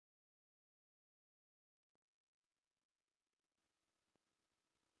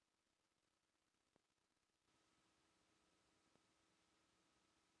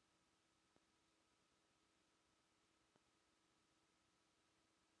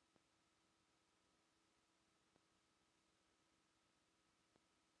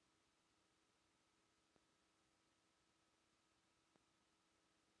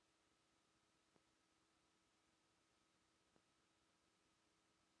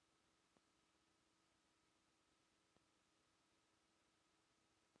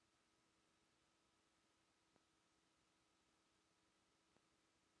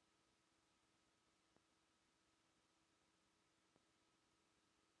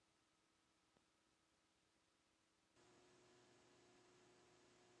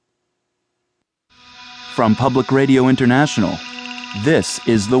From Public Radio International, this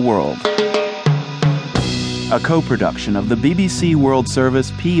is The World. A co-production of the BBC World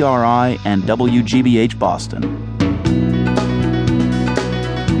Service, PRI, and WGBH Boston.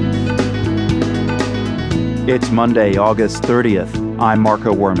 It's Monday, August 30th. I'm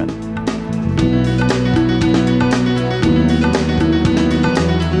Marco Werman.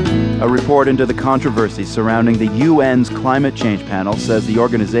 A report into the controversy surrounding the UN's climate change panel says the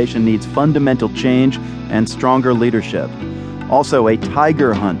organization needs fundamental change and stronger leadership. Also, a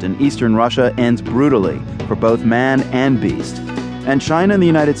tiger hunt in eastern Russia ends brutally for both man and beast. And China and the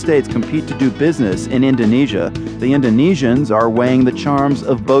United States compete to do business in Indonesia. The Indonesians are weighing the charms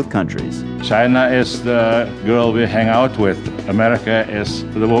of both countries. China is the girl we hang out with. America is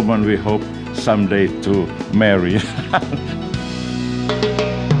the woman we hope someday to marry.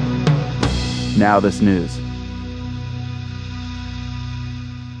 Now this news.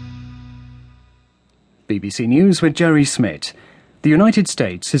 BBC News with Jerry Smith. The United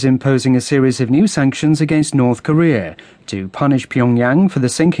States is imposing a series of new sanctions against North Korea to punish Pyongyang for the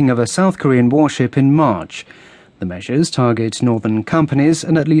sinking of a South Korean warship in March. The measures target northern companies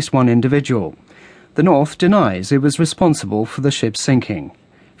and at least one individual. The North denies it was responsible for the ship's sinking.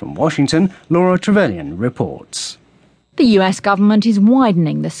 From Washington, Laura Trevelyan reports. The US government is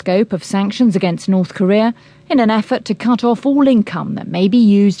widening the scope of sanctions against North Korea in an effort to cut off all income that may be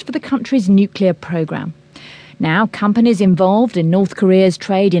used for the country's nuclear program. Now, companies involved in North Korea's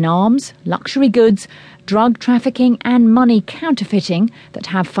trade in arms, luxury goods, drug trafficking and money counterfeiting that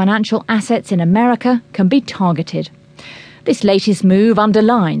have financial assets in America can be targeted. This latest move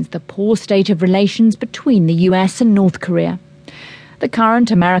underlines the poor state of relations between the US and North Korea. The current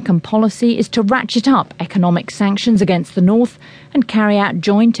American policy is to ratchet up economic sanctions against the North and carry out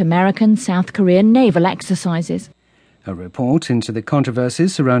joint American-South Korean naval exercises. A report into the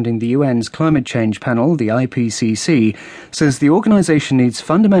controversies surrounding the UN's climate change panel, the IPCC, says the organisation needs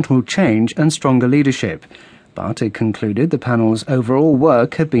fundamental change and stronger leadership, but it concluded the panel's overall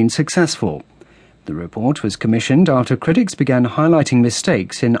work had been successful. The report was commissioned after critics began highlighting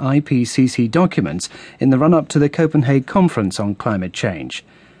mistakes in IPCC documents in the run-up to the Copenhagen Conference on Climate Change.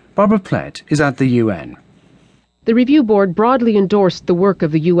 Barbara Plett is at the UN. The review board broadly endorsed the work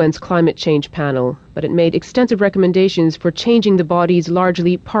of the UN's climate change panel, but it made extensive recommendations for changing the body's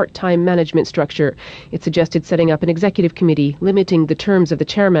largely part-time management structure. It suggested setting up an executive committee, limiting the terms of the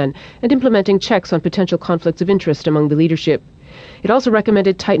chairman, and implementing checks on potential conflicts of interest among the leadership. It also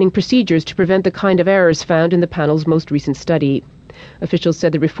recommended tightening procedures to prevent the kind of errors found in the panel's most recent study. Officials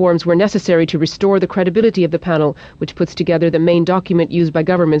said the reforms were necessary to restore the credibility of the panel, which puts together the main document used by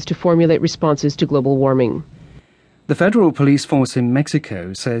governments to formulate responses to global warming. The federal police force in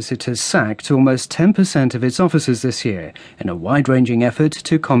Mexico says it has sacked almost 10% of its officers this year in a wide-ranging effort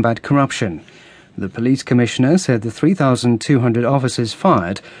to combat corruption. The police commissioner said the 3,200 officers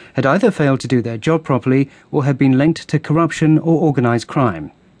fired had either failed to do their job properly or had been linked to corruption or organized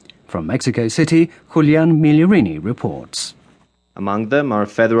crime. From Mexico City, Julian Migliorini reports. Among them are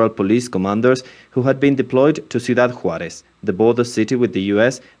federal police commanders who had been deployed to Ciudad Juárez, the border city with the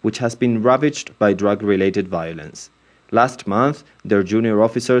U.S., which has been ravaged by drug-related violence. Last month, their junior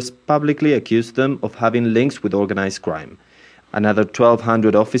officers publicly accused them of having links with organized crime. Another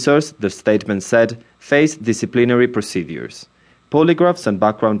 1,200 officers, the statement said, face disciplinary procedures. Polygraphs and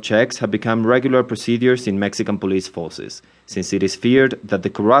background checks have become regular procedures in Mexican police forces, since it is feared that the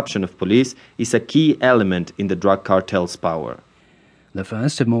corruption of police is a key element in the drug cartel's power. The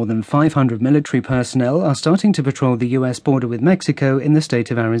first of more than 500 military personnel are starting to patrol the U.S. border with Mexico in the state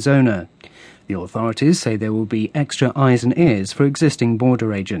of Arizona. The authorities say there will be extra eyes and ears for existing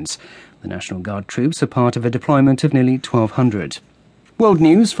border agents. The National Guard troops are part of a deployment of nearly 1,200. World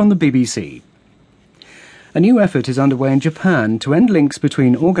News from the BBC. A new effort is underway in Japan to end links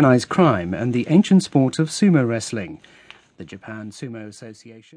between organised crime and the ancient sport of sumo wrestling. The Japan Sumo Association